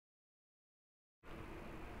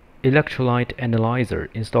Electrolyte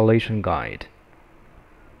Analyzer Installation Guide.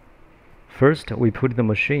 First, we put the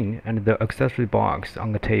machine and the accessory box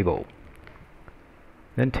on the table.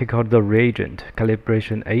 Then take out the reagent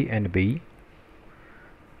calibration A and B,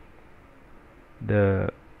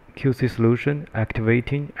 the QC solution,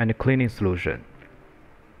 activating and cleaning solution,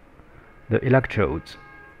 the electrodes,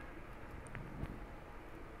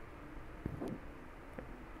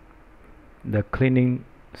 the cleaning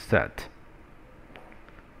set,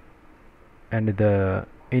 and the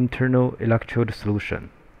internal electrode solution.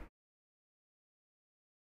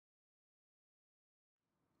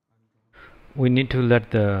 We need to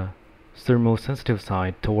let the thermosensitive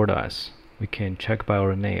side toward us. We can check by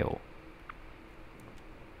our nail.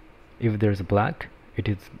 If there's black, it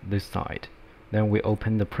is this side. Then we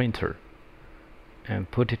open the printer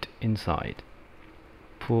and put it inside.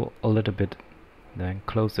 Pull a little bit, then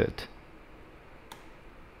close it.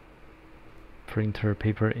 Printer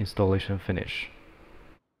paper installation finish.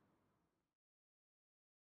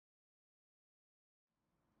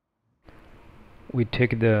 We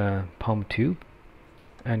take the pump tube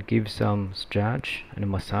and give some stretch and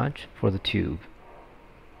massage for the tube.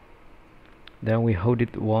 Then we hold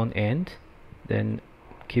it one end, then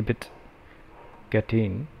keep it get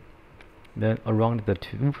in, then around the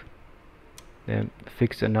tube, then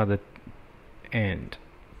fix another end.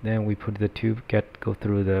 Then we put the tube go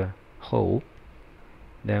through the hole,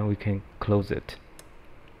 then we can close it.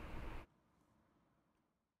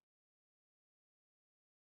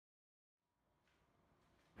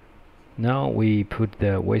 Now we put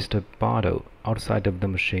the waste bottle outside of the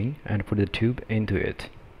machine and put the tube into it.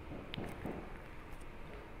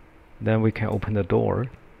 Then we can open the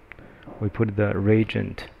door. We put the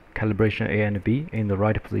reagent calibration A and B in the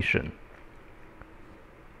right position.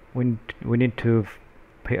 We need to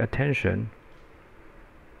pay attention.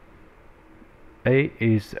 A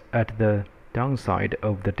is at the downside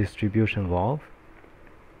of the distribution valve,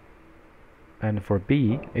 and for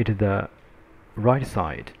B it is the right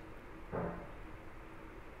side.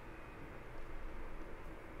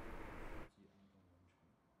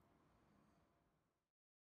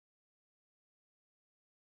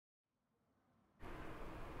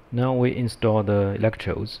 Now we install the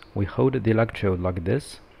electrodes. We hold the electrode like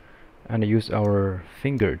this and use our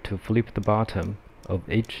finger to flip the bottom of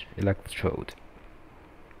each electrode.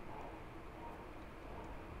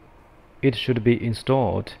 It should be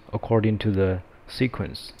installed according to the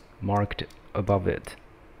sequence marked above it.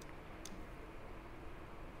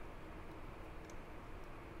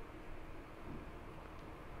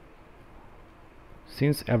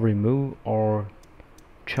 Since every move or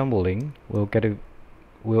trembling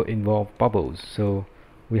will involve bubbles, so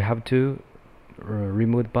we have to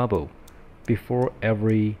remove the bubble before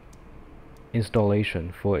every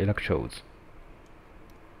installation for electrodes.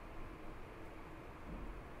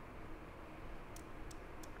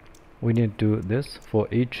 We need to do this for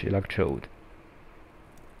each electrode.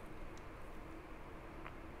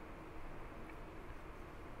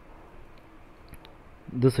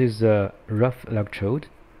 This is a rough electrode.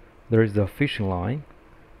 There is a fishing line.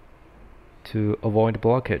 To avoid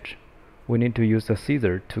blockage, we need to use a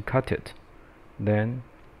scissor to cut it, then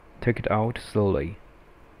take it out slowly.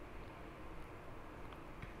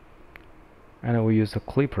 And we use a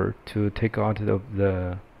clipper to take out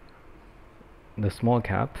the small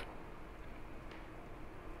cap.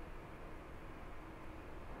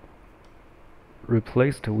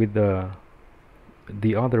 Replaced with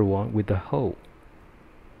the other one with the hole.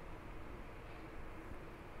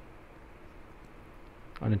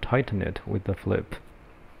 And tighten it with the flip.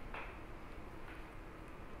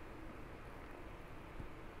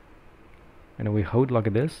 And we hold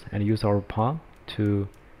like this and use our palm to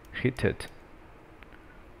hit it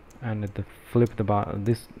and flip the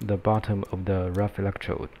bottom of the rough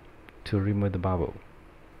electrode to remove the bubble.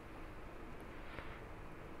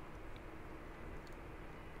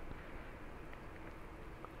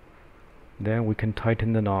 Then we can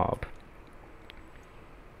tighten the knob.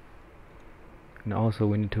 And also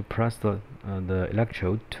we need to press the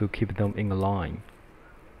electrode to keep them in a line.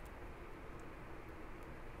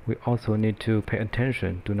 We also need to pay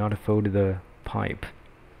attention, do not fold the pipe.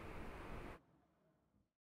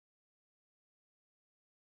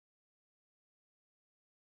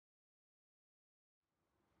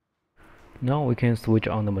 Now we can switch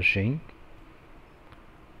on the machine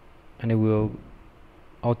and it will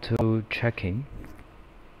auto checking,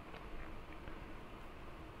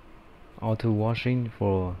 auto washing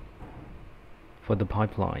for the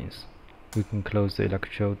pipelines. We can close the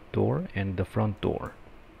electrode door and the front door.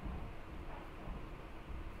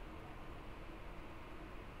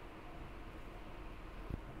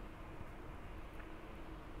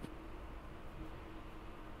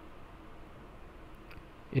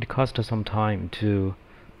 it costs some time to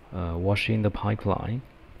wash in the pipeline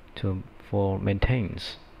for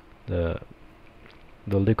maintains the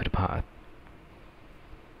liquid path.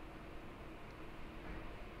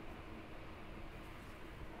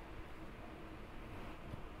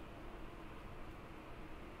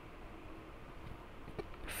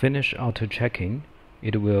 Finish auto checking.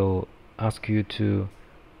 It will ask you to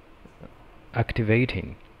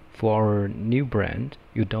activating. For our new brand,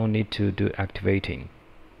 you don't need to do activating,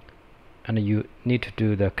 and you need to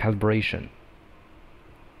do the calibration.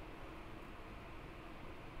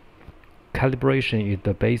 Calibration is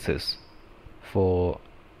the basis for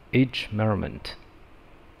each measurement,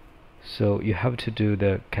 so you have to do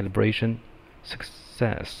the calibration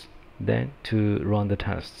success, then to run the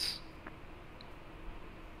tests.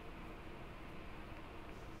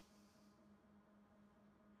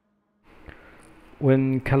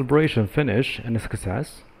 When calibration finish and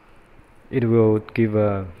success, it will give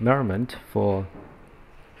a measurement for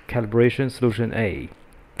calibration solution A.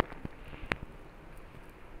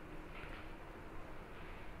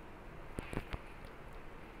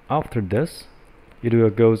 After this, it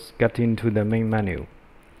will get into the main menu.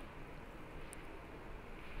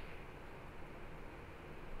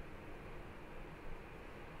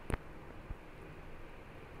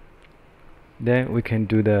 Then we can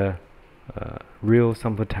do the real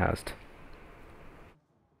sample test.